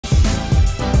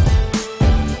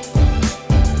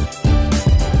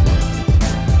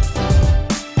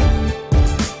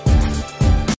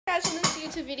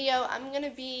So I'm going to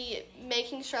be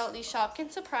making Charlotte these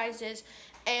Shopkins surprises,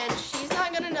 and she's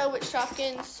not going to know which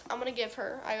Shopkins I'm going to give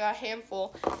her. I got a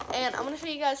handful, and I'm going to show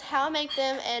you guys how I make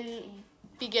them and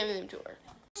be giving them to her.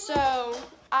 So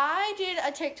I did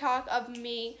a TikTok of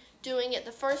me doing it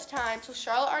the first time, so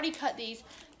Charlotte already cut these,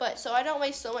 but so I don't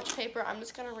waste so much paper, I'm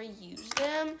just going to reuse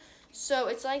them. So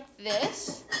it's like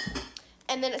this,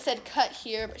 and then it said cut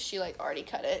here, but she like already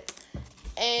cut it.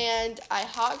 And I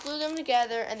hot glue them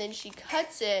together, and then she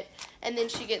cuts it, and then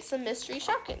she gets some mystery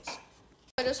Shopkins.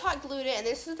 I just hot glued it, and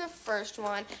this is the first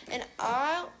one, and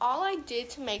all I did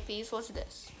to make these was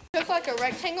this. I took like a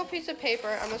rectangle piece of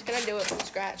paper, I'm just going to do it from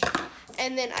scratch,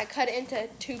 and then I cut it into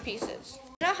 2 pieces.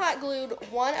 Then I hot glued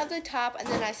one of the top, and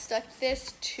then I stuck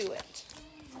this to it.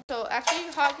 So after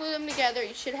you hot glue them together,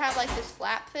 you should have like this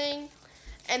flap thing,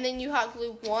 and then you hot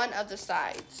glue one of the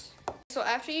sides. So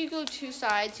after you glue 2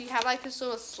 sides, you have like this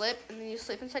little slip, and then you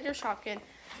slip inside your Shopkin.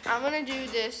 I'm going to do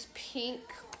this pink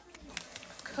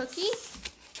cookie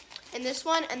in this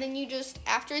one, and then you just,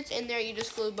 after it's in there, you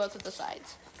just glue both of the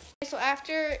sides. So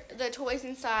after the toy's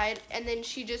inside, and then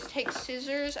she just takes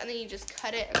scissors, and then you just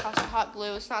cut it across the hot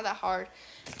glue. It's not that hard.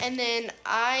 And then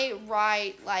I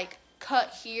write like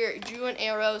cut here, drew an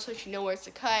arrow so she knows where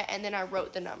to cut, and then I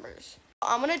wrote the numbers.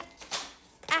 I'm going to,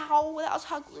 ow, that was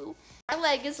hot glue. My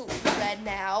leg is red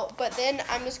now, but then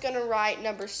I'm just going to write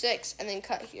number 6 and then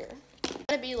cut here. It's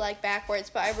going to be like backwards,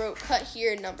 but I wrote cut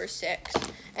here number 6.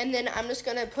 And then I'm just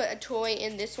going to put a toy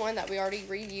in this one that we already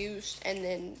reused and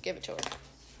then give it to her.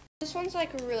 This one's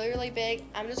like really, really big.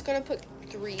 I'm just going to put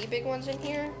 3 big ones in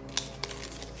here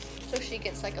so she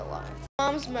gets like a lot.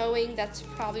 Mom's mowing, that's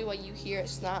probably what you hear.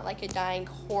 It's not like a dying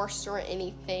horse or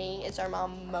anything. It's our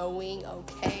mom mowing,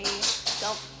 okay?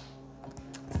 Don't.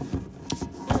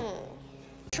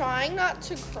 Trying not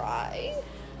to cry.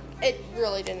 It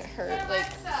really didn't hurt. Hey like,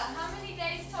 Alexa, how many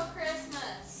days till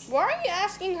Christmas? Why are you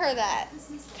asking her that?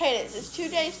 Cadence, it's 2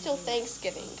 days till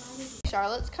Thanksgiving.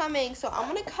 Charlotte's coming, so I'm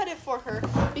gonna cut it for her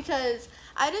because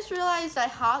I just realized I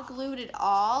hot glued it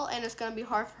all and it's gonna be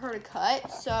hard for her to cut.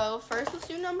 So first let's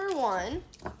do number 1.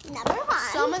 Number 1.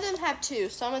 Some of them have 2,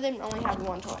 some of them only have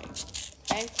 1 toy.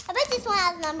 Okay? I bet this one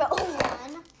has number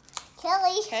 1.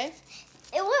 Kelly. Okay.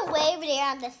 It went way over there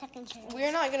on the second chair.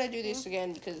 We're not gonna do this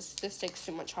again because this takes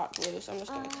too much hot glue, so I'm just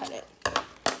gonna cut it.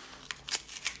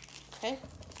 Okay.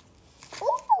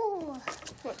 Ooh.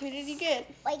 What did you get?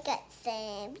 I got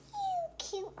some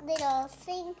cute little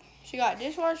thing. She got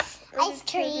dishwasher Ice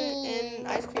detergent cream. and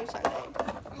ice cream sundae.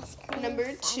 Ice cream Number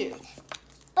sundae. 2.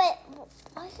 But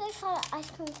why should I call it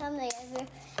ice cream sundae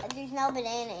if there's no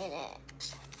banana in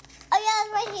it? Oh yeah,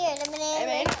 it's right here. The banana. It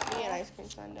may not be an ice cream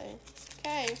sundae.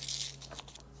 Okay.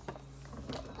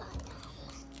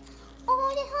 Oh,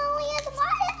 this one only has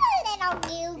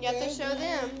 1 little You have to show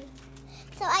them.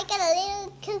 So I got a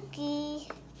little cookie.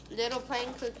 Little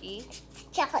plain cookie.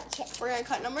 Chocolate chip. We're gonna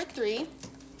cut number 3.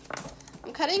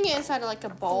 I'm cutting it inside of like a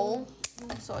bowl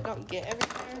so I don't get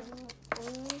everywhere.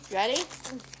 You ready?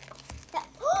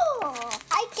 Oh,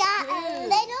 I got a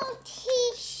little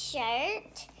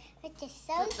t-shirt. Which is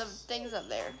so Put the things up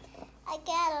there. I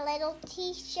got a little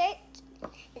t-shirt.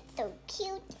 It's so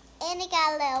cute. And I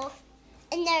got a little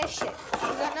another shirt.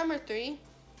 Is that number 3?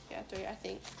 Yeah, 3, I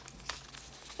think.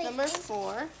 Number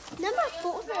 4. Number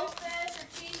 4. Goldfish or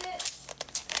Cheez-Its?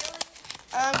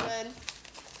 I'm good.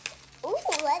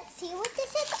 Ooh, let's see what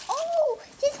this is. Oh,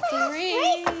 this one has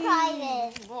 3. French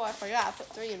fries. Oh, I forgot. I put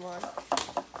 3 in one.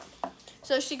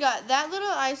 So she got that little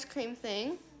ice cream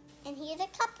thing. And here's a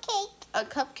cupcake. A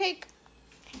cupcake.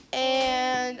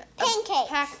 And Pancakes. a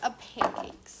pack of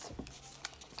pancakes.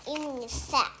 In a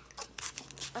sack.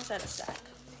 I said a sack.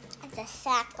 It's a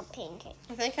sack of pancakes.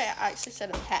 I think I actually said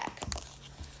a pack.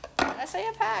 Did I say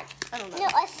a pack? I don't know. No,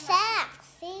 a sack.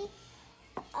 See?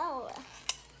 Oh.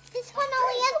 This one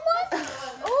only has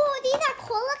 1. Oh, these are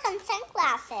cool looking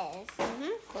sunglasses.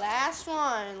 Last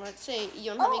one. Let's see.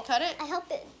 You want to help me cut it? I hope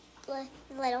it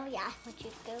little. Yeah, I want you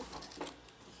to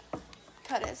go.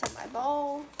 Cut it inside my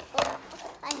bowl.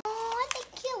 Oh, it's a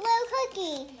cute little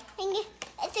cookie. And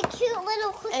it's a cute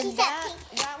little cookie And set.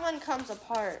 that one comes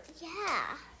apart.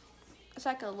 Yeah. It's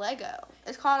like a Lego.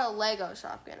 It's called a Lego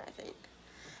Shopkin, I think.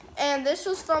 And this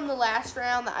was from the last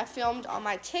round that I filmed on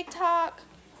my TikTok.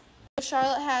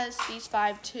 Charlotte has these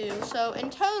 5 too. So in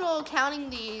total, counting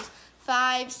these,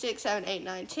 5, 6, 7, 8,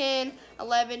 9, 10,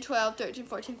 11, 12, 13,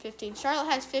 14, 15.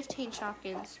 Charlotte has 15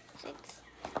 Shopkins. 6.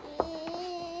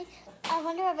 I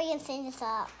wonder if I can stand this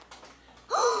up.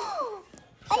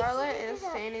 Charlotte is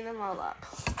standing them all up.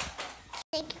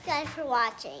 Thank you guys for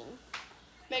watching.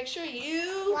 Make sure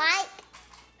you Like,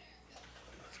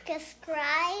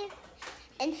 subscribe,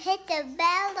 And hit the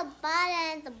bell, the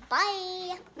button, the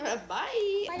bye.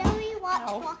 Bye. Why don't we watch?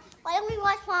 Ow. Why don't we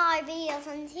watch one of our videos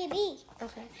on TV?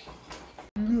 Okay.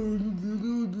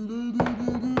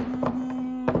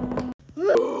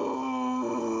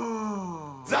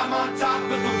 Summertime.